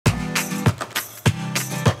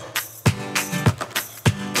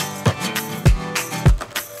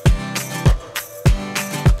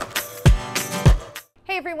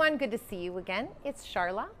everyone, good to see you again. It's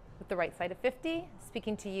Sharla with The Right Side of 50,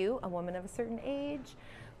 speaking to you, a woman of a certain age,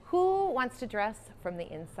 who wants to dress from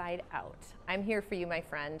the inside out. I'm here for you, my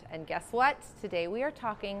friend, and guess what? Today we are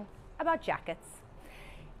talking about jackets.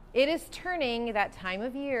 It is turning that time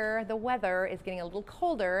of year, the weather is getting a little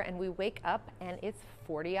colder, and we wake up and it's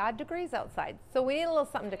 40-odd degrees outside, so we need a little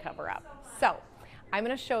something to cover up. So I'm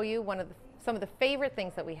going to show you some of the favorite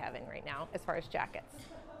things that we have in right now as far as jackets.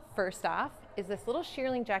 First off is this little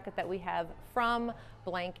shearling jacket that we have from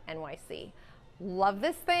Blank NYC. Love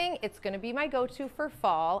this thing. It's going to be my go-to for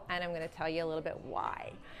fall, and I'm going to tell you a little bit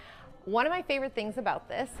why. One of my favorite things about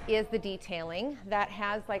this is the detailing that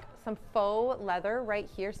has like some faux leather right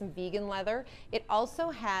here, some vegan leather. It also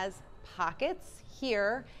has pockets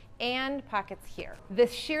here and pockets here.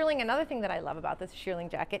 This shearling, another thing that I love about this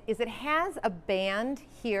shearling jacket is it has a band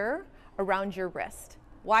here around your wrist.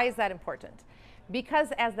 Why is that important? Because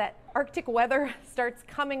as that Arctic weather starts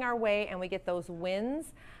coming our way and we get those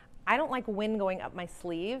winds, I don't like wind going up my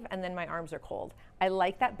sleeve and then my arms are cold. I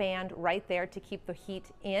like that band right there to keep the heat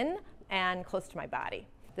in and close to my body.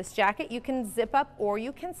 This jacket you can zip up or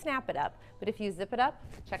you can snap it up, but if you zip it up,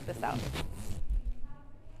 check this out.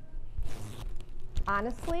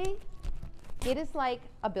 Honestly, it is like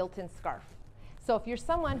a built-in scarf. So if you're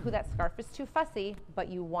someone who that scarf is too fussy, but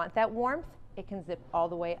you want that warmth, it can zip all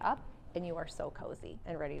the way up and you are so cozy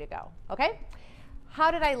and ready to go, okay?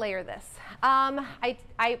 How did I layer this?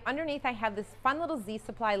 Underneath I have this fun little Z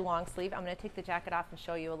Supply long sleeve. I'm gonna take the jacket off and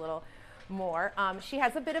show you a little more. She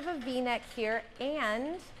has a bit of a V-neck here,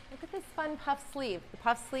 and look at this fun puff sleeve. The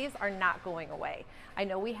puff sleeves are not going away. I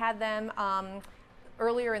know we had them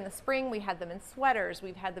earlier in the spring, we had them in sweaters,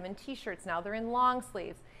 we've had them in t-shirts, now they're in long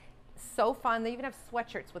sleeves. So fun, they even have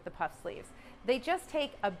sweatshirts with the puff sleeves. They just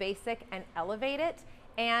take a basic and elevate it,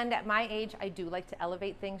 and at my age, I do like to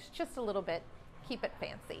elevate things just a little bit, keep it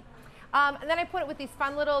fancy. And then I put it with these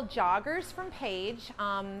fun little joggers from Paige.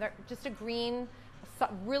 They're just a green,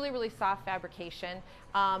 really, really soft fabrication.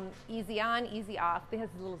 Easy on, easy off. They have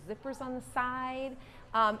little zippers on the side.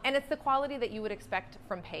 And it's the quality that you would expect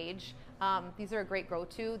from Paige. These are a great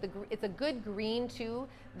go-to. It's a good green too.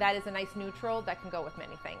 That is a nice neutral that can go with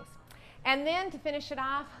many things. And then to finish it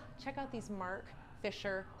off, check out these Mark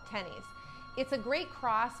Fisher tennies. It's a great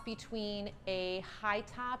cross between a high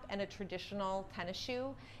top and a traditional tennis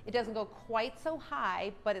shoe. It doesn't go quite so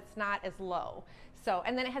high, but it's not as low. So,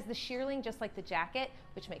 and then it has the shearling just like the jacket,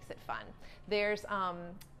 which makes it fun. There's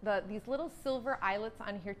these little silver eyelets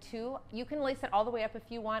on here too. You can lace it all the way up if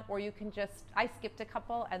you want, or you can just, I skipped a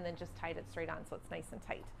couple and then just tied it straight on so it's nice and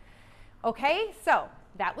tight. Okay, so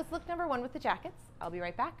that was look number one with the jackets. I'll be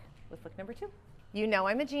right back with look number two. You know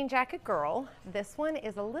I'm a jean jacket girl. This one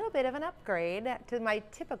is a little bit of an upgrade to my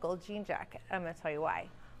typical jean jacket. I'm gonna tell you why.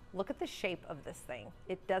 Look at the shape of this thing.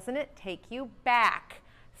 Doesn't it take you back?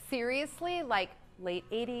 Seriously, like late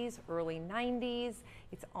 80s, early 90s.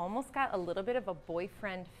 It's almost got a little bit of a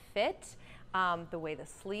boyfriend fit. The way the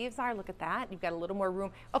sleeves are, look at that. You've got a little more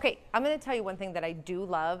room. Okay, I'm gonna tell you one thing that I do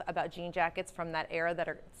love about jean jackets from that era that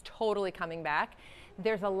are totally coming back.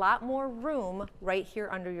 There's a lot more room right here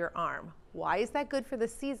under your arm. Why is that good for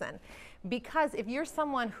this season? Because if you're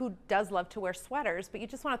someone who does love to wear sweaters, but you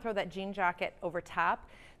just want to throw that jean jacket over top,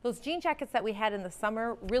 those jean jackets that we had in the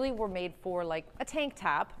summer really were made for like a tank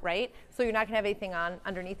top, right? So you're not going to have anything on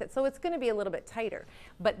underneath it. So it's going to be a little bit tighter.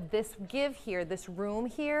 But this give here, this room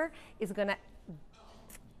here is going to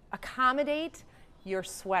accommodate your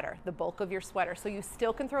sweater, the bulk of your sweater. So you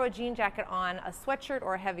still can throw a jean jacket on a sweatshirt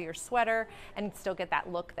or a heavier sweater and still get that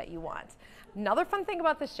look that you want. Another fun thing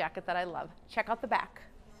about this jacket that I love, check out the back.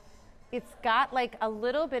 It's got like a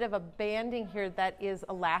little bit of a banding here that is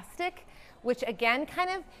elastic, which again,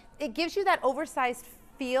 it gives you that oversized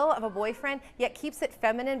feel of a boyfriend, yet keeps it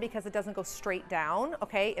feminine because it doesn't go straight down,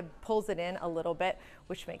 okay? It pulls it in a little bit,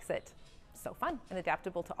 which makes it so fun and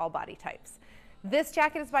adaptable to all body types. This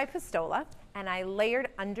jacket is by Pistola, and I layered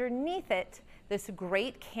underneath it this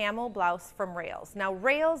great camel blouse from Rails. Now,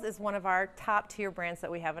 Rails is one of our top tier brands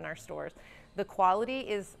that we have in our stores. The quality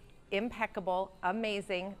is impeccable,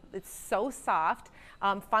 amazing. It's so soft,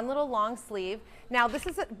 fun little long sleeve. Now, this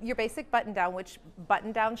is your basic button down, which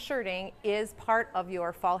button down shirting is part of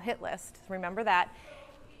your fall hit list. Remember that.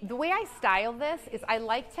 The way I style this is I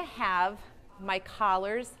like to have my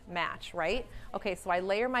collars match, right? Okay, so I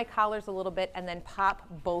layer my collars a little bit and then pop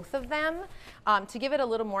both of them to give it a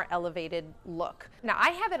little more elevated look. Now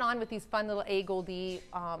I have it on with these fun little A Goldie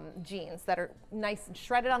jeans that are nice and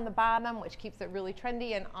shredded on the bottom, which keeps it really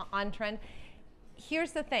trendy and on trend.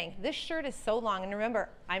 Here's the thing, this shirt is so long, and remember,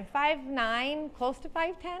 I'm 5'9", close to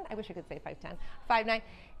 5'10". I wish I could say 5'10", 5'9".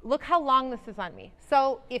 Look how long this is on me.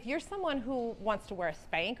 So if you're someone who wants to wear a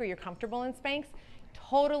Spanx or you're comfortable in Spanx,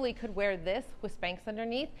 totally could wear this with Spanx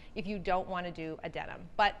underneath if you don't want to do a denim.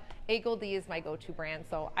 But A Gold D is my go-to brand,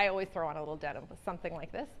 so I always throw on a little denim with something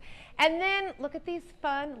like this. And then look at these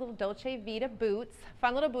fun little Dolce Vita boots,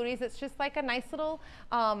 fun little booties. It's just like a nice little,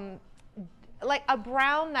 like a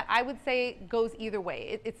brown that I would say goes either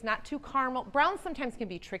way. It's not too caramel. Browns sometimes can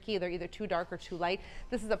be tricky. They're either too dark or too light.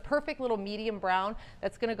 This is a perfect little medium brown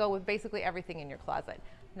that's gonna go with basically everything in your closet.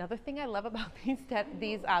 Another thing I love about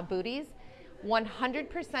these booties,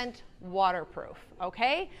 100% waterproof,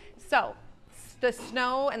 okay? So the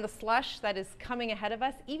snow and the slush that is coming ahead of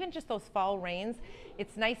us, even just those fall rains,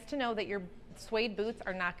 it's nice to know that your suede boots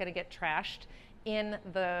are not gonna get trashed in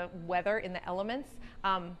the weather, in the elements.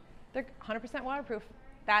 They're 100% waterproof.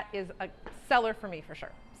 That is a seller for me for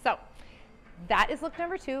sure. So that is look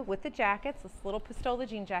number 2 with the jackets, this little Pistola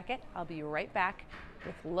jean jacket. I'll be right back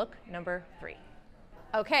with look number 3.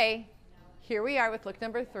 Okay, here we are with look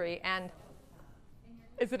number 3, and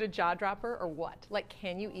is it a jaw dropper or what? Like,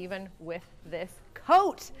 can you even with this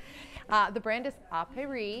coat? The brand is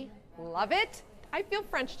Apéry. Love it. I feel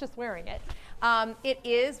French just wearing it. It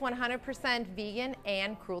is 100% vegan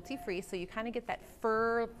and cruelty-free, so you kind of get that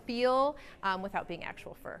fur feel without being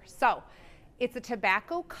actual fur. So it's a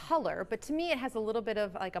tobacco color, but to me it has a little bit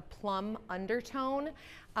of like a plum undertone.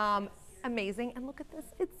 Amazing. And look at this.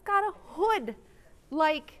 It's got a hood.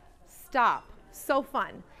 Like, stop. So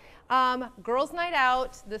fun. Girls' night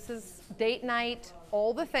out. This is date night,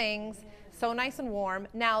 all the things. So nice and warm.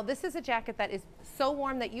 Now, this is a jacket that is so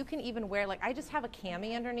warm that you can even wear, like, I just have a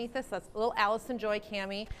cami underneath this. That's a little Allison Joy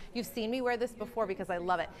cami. You've seen me wear this before because I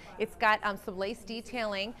love it. It's got some lace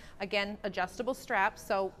detailing, again, adjustable straps,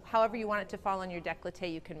 so however you want it to fall on your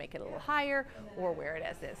décolleté, you can make it a little higher or wear it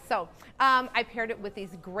as is. So I paired it with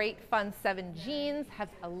these great fun 7 jeans, have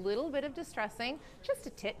a little bit of distressing, just a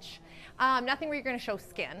titch. Nothing where you're gonna show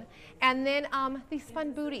skin. And then these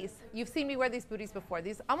fun booties. You've seen me wear these booties before.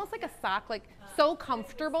 These almost like a sock, like so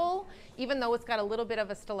comfortable, even though it's got a little bit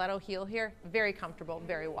of a stiletto heel here. Very comfortable,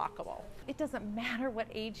 very walkable. It doesn't matter what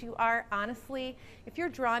age you are, honestly. If you're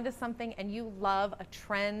drawn to something and you love a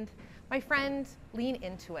trend, my friend, lean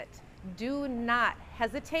into it. Do not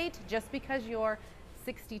hesitate just because you're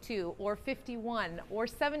 62 or 51 or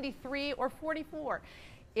 73 or 44.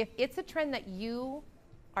 If it's a trend that you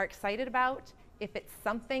are excited about, if it's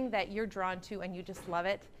something that you're drawn to and you just love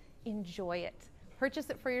it, enjoy it.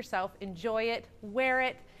 Purchase it for yourself, enjoy it, wear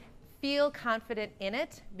it, feel confident in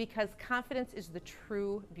it, because confidence is the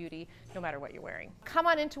true beauty no matter what you're wearing. Come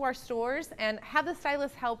on into our stores and have the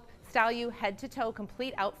stylist help style you head to toe,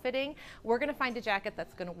 complete outfitting. We're gonna find a jacket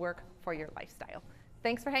that's gonna work for your lifestyle.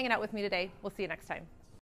 Thanks for hanging out with me today. We'll see you next time.